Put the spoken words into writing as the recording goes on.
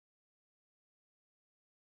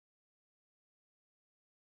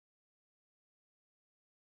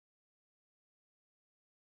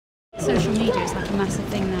Social media is like a massive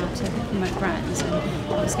thing now to promote brands, and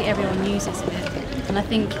obviously everyone uses it. And I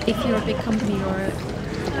think if you're a big company or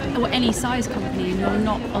any size company and you're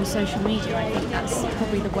not on social media, I think that's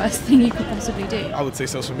probably the worst thing you could possibly do. I would say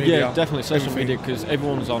social media. Yeah, definitely social media, because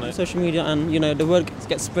everyone's on it. Social media, and the word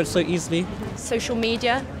gets spread so easily. Social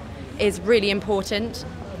media is really important.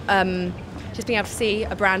 Just being able to see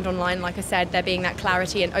a brand online, like I said, there being that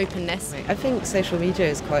clarity and openness. I think social media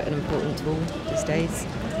is quite an important tool these days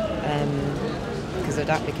because of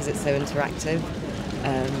that, because it's so interactive.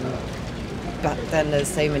 But then there's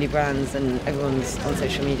so many brands and everyone's on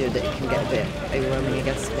social media that it can get a bit overwhelming, I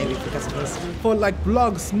guess, maybe for customers. For like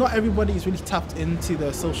blogs, not everybody is really tapped into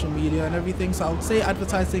the social media and everything, so I would say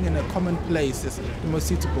advertising in a common place is the most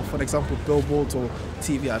suitable. For example, billboards or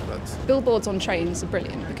TV adverts. Billboards on trains are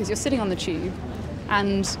brilliant because you're sitting on the tube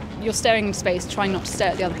and you're staring into space, trying not to stare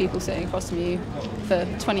at the other people sitting across from you for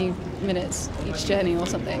 20 minutes each journey or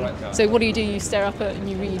something. So what do? You stare up at and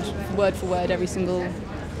you read word for word every single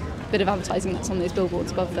bit of advertising that's on those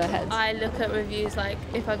billboards above their heads. I look at reviews, like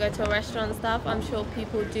if I go to a restaurant and stuff, I'm sure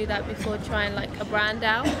people do that before trying like a brand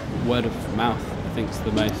out. Word of mouth, I think, is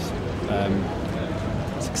the most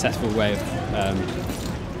successful way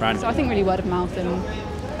of branding. So I think really word of mouth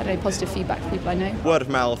and positive feedback from people I know. Word of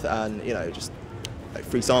mouth and just like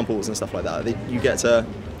free samples and stuff like that. You get to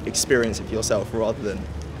experience it for yourself rather than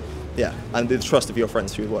and the trust of your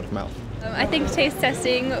friends through word of mouth. I think taste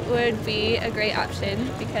testing would be a great option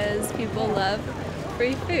because people love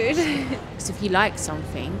free food. Because if you like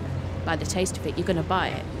something, by the taste of it, you're going to buy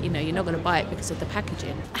it. You're not going to buy it because of the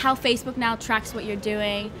packaging. How Facebook now tracks what you're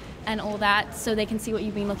doing and all that, so they can see what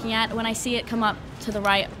you've been looking at. When I see it come up to the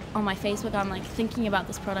right on my Facebook, I'm like thinking about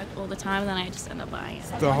this product all the time, and then I just end up buying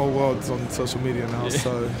it. The whole world's on social media now,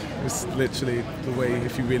 so it's literally the way,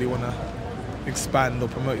 if you really want to expand or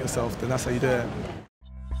promote yourself, then that's how you do it.